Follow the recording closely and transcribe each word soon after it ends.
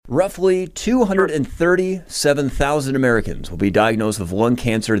Roughly 237,000 Americans will be diagnosed with lung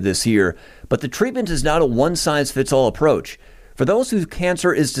cancer this year, but the treatment is not a one-size-fits-all approach. For those whose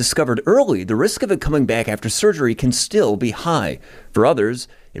cancer is discovered early, the risk of it coming back after surgery can still be high. For others,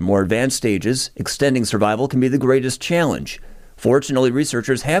 in more advanced stages, extending survival can be the greatest challenge. Fortunately,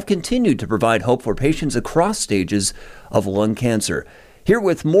 researchers have continued to provide hope for patients across stages of lung cancer. Here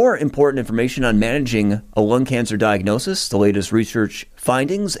with more important information on managing a lung cancer diagnosis, the latest research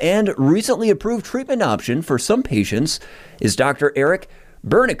findings, and recently approved treatment option for some patients is Dr. Eric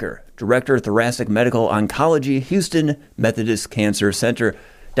Bernicker, Director of Thoracic Medical Oncology, Houston Methodist Cancer Center.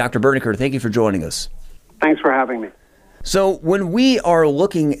 Dr. Bernicker, thank you for joining us. Thanks for having me. So when we are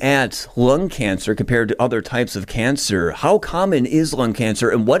looking at lung cancer compared to other types of cancer, how common is lung cancer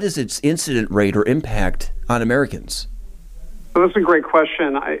and what is its incident rate or impact on Americans? So that's a great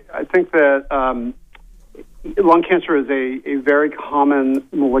question. I think that lung cancer is a very common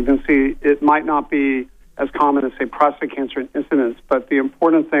malignancy. It might not be as common as, say, prostate cancer in incidence, but the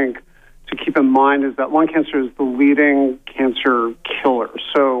important thing to keep in mind is that lung cancer is the leading cancer killer.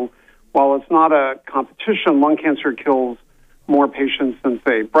 So while it's not a competition, lung cancer kills more patients than,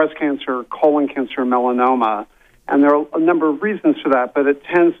 say, breast cancer, colon cancer, melanoma. And there are a number of reasons for that, but it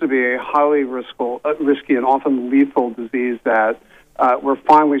tends to be a highly risky and often lethal disease that we're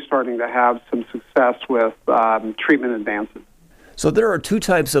finally starting to have some success with treatment advances. So there are two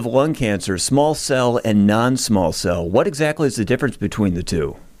types of lung cancer, small cell and non-small cell. What exactly is the difference between the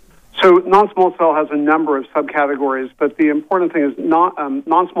two? So non-small cell has a number of subcategories, but the important thing is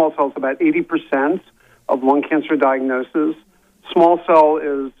non-small cell is about 80% of lung cancer diagnosis. Small cell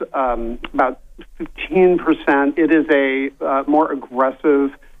is about 15%. It is a more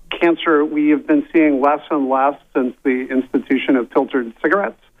aggressive cancer. We have been seeing less and less since the institution of filtered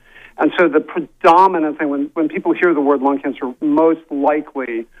cigarettes. And so the predominant thing, when people hear the word lung cancer, most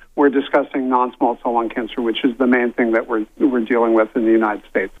likely we're discussing non-small cell lung cancer, which is the main thing that we're dealing with in the United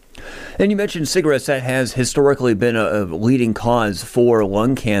States. And you mentioned cigarettes. That has historically been a leading cause for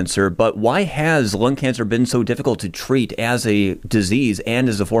lung cancer, but why has lung cancer been so difficult to treat as a disease and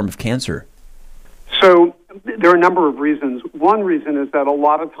as a form of cancer? So there are a number of reasons. One reason is that a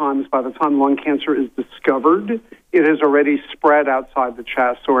lot of times by the time lung cancer is discovered, it has already spread outside the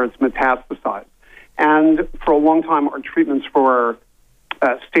chest or it's metastasized. And for a long time, our treatments for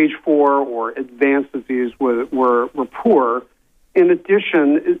stage 4 or advanced disease were poor. In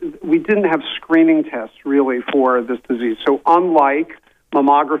addition, we didn't have screening tests really for this disease. So unlike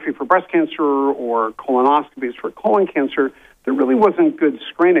mammography for breast cancer or colonoscopies for colon cancer, there really wasn't good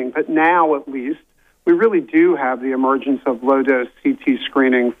screening. But now, at least, we really do have the emergence of low-dose CT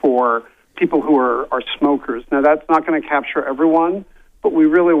screening for people who are smokers. Now, that's not going to capture everyone, but we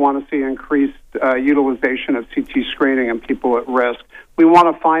really want to see increased utilization of CT screening in people at risk. We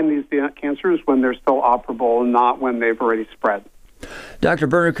want to find these cancers when they're still operable and not when they've already spread. Dr.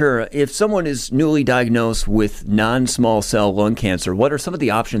 Bernicker, if someone is newly diagnosed with non-small cell lung cancer, what are some of the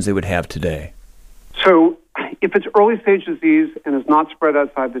options they would have today? So if it's early-stage disease and is not spread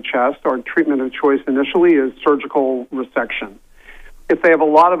outside the chest, our treatment of choice initially is surgical resection. If they have a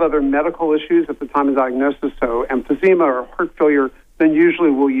lot of other medical issues at the time of diagnosis, so emphysema or heart failure, then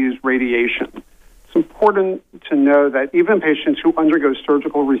usually we'll use radiation. It's important to know that even patients who undergo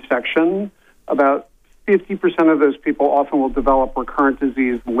surgical resection, about 50% of those people often will develop recurrent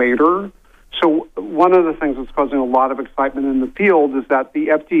disease later. So one of the things that's causing a lot of excitement in the field is that the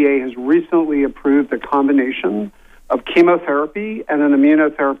FDA has recently approved a combination of chemotherapy and an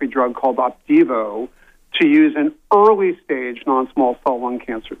immunotherapy drug called Opdivo to use in early-stage non-small cell lung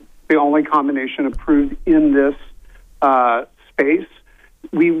cancer, the only combination approved in this space.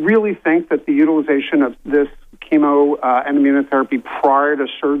 We really think that the utilization of this chemo and immunotherapy prior to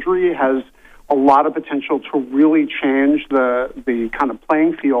surgery has a lot of potential to really change the kind of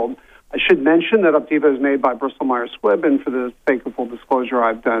playing field. I should mention that Opdivo is made by Bristol Myers Squibb, and for the sake of full disclosure,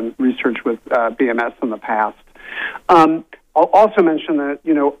 I've done research with BMS in the past. I'll also mention that,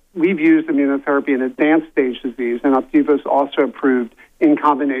 we've used immunotherapy in advanced stage disease, and Opdivo is also approved in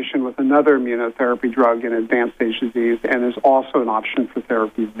combination with another immunotherapy drug in advanced stage disease and is also an option for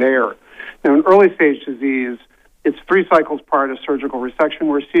therapy there. Now, in early stage disease, it's 3 cycles prior to surgical resection.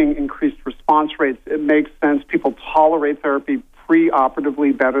 We're seeing increased response rates. It makes sense. People tolerate therapy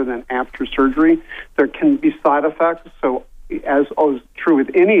pre-operatively better than after surgery. There can be side effects. So as is true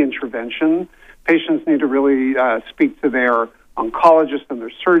with any intervention, patients need to really speak to their oncologists and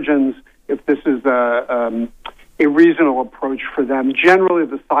their surgeons if this is a reasonable approach for them. Generally,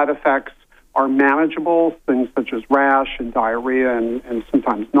 the side effects are manageable, things such as rash and diarrhea and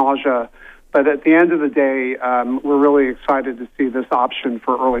sometimes nausea. But at the end of the day, we're really excited to see this option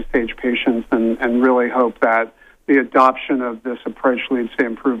for early-stage patients and really hope that the adoption of this approach leads to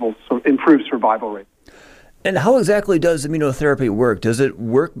improved survival rates. And how exactly does immunotherapy work? Does it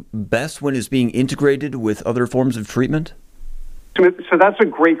work best when it's being integrated with other forms of treatment? So that's a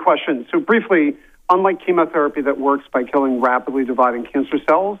great question. So briefly, unlike chemotherapy that works by killing rapidly dividing cancer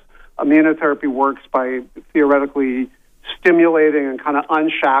cells, immunotherapy works by theoretically stimulating and kind of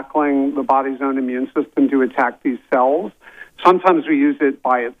unshackling the body's own immune system to attack these cells. Sometimes we use it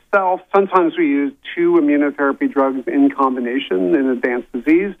by itself. Sometimes we use two immunotherapy drugs in combination in advanced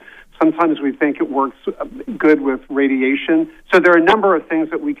disease. Sometimes we think it works good with radiation. So there are a number of things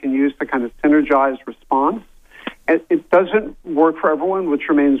that we can use to kind of synergize response. It doesn't work for everyone, which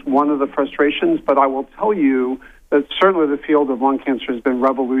remains one of the frustrations, but I will tell you that certainly the field of lung cancer has been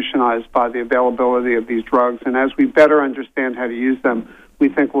revolutionized by the availability of these drugs, and as we better understand how to use them, we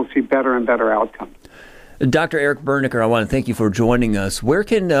think we'll see better and better outcomes. Dr. Eric Bernicker, I want to thank you for joining us. Where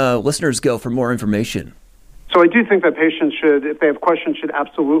can listeners go for more information? So I do think that patients should, if they have questions, should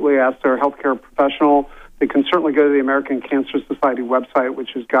absolutely ask their healthcare professional. They can certainly go to the American Cancer Society website,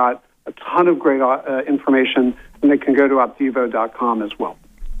 which has got a ton of great information, and they can go to opdivo.com as well.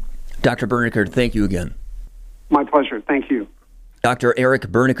 Dr. Bernicker, thank you again. My pleasure. Thank you. Dr. Eric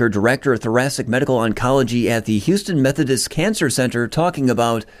Bernicker, Director of Thoracic Medical Oncology at the Houston Methodist Cancer Center, talking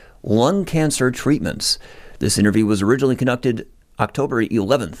about lung cancer treatments. This interview was originally conducted October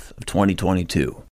 11th of 2022.